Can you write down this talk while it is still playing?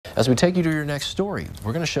As we take you to your next story,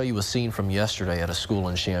 we're going to show you a scene from yesterday at a school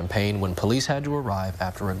in Champaign when police had to arrive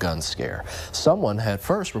after a gun scare. Someone had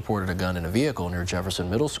first reported a gun in a vehicle near Jefferson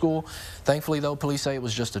Middle School. Thankfully, though, police say it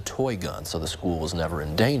was just a toy gun, so the school was never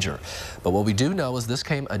in danger. But what we do know is this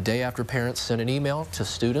came a day after parents sent an email to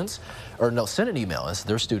students, sent an email as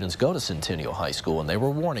their students go to Centennial High School, and they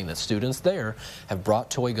were warning that students there have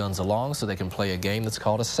brought toy guns along so they can play a game that's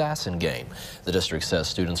called Assassin Game. The district says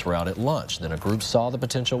students were out at lunch. Then a group saw the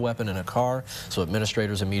potential weapon in a car, so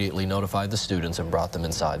administrators immediately notified the students and brought them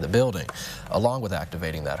inside the building, along with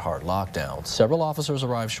activating that hard lockdown. Several officers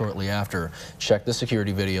arrived shortly after, checked the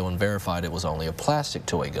security video, and verified it was only a plastic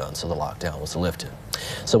toy gun, so the lockdown was lifted.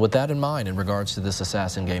 So with that in mind, in regards to this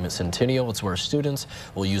Assassin Game at Centennial, it's where students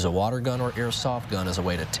will use a water gun or airsoft gun as a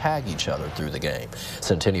way to tag each other through the game.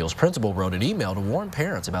 Centennial's principal wrote an email to warn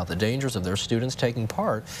parents about the dangers of their students taking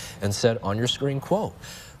part and said on your screen, quote,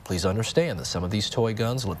 "Please understand that some of these toy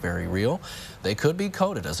guns look very real. They could be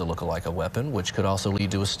coded as a look-alike weapon, which could also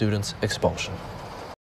lead to a student's expulsion."